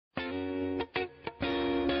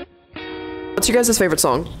What's your guys' favorite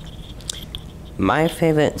song? My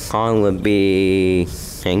favorite song would be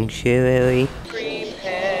Sanctuary.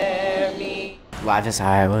 Life is a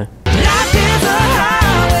Highway.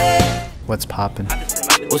 What's Poppin'?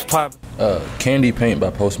 What's Poppin'? Candy Paint by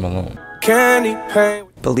Post Malone. Candy Paint.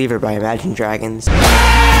 Believer by Imagine Dragons.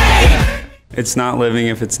 It's Not Living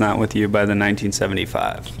If It's Not With You by the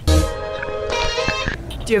 1975.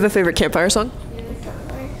 Do you have a favorite campfire song?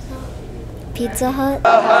 Pizza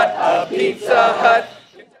Hut. Pizza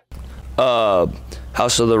Hut.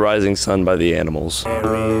 House of the Rising Sun by the Animals.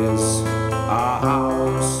 There is a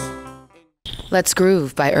house. Let's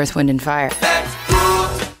Groove by Earth, Wind & Fire.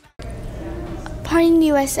 Party in the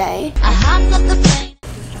USA.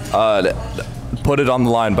 Put It on the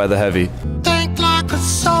Line by The Heavy. Think like a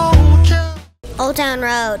soldier. Old Town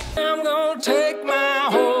Road. I'm gonna take my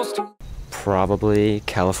horse to Probably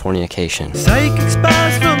Californication.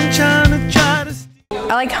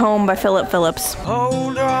 I like Home by Philip Phillips.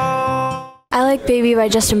 hold on. I like Baby by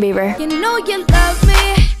Justin Bieber. You know you love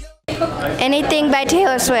me. Anything by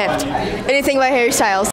Taylor Swift. Anything by Harry Styles.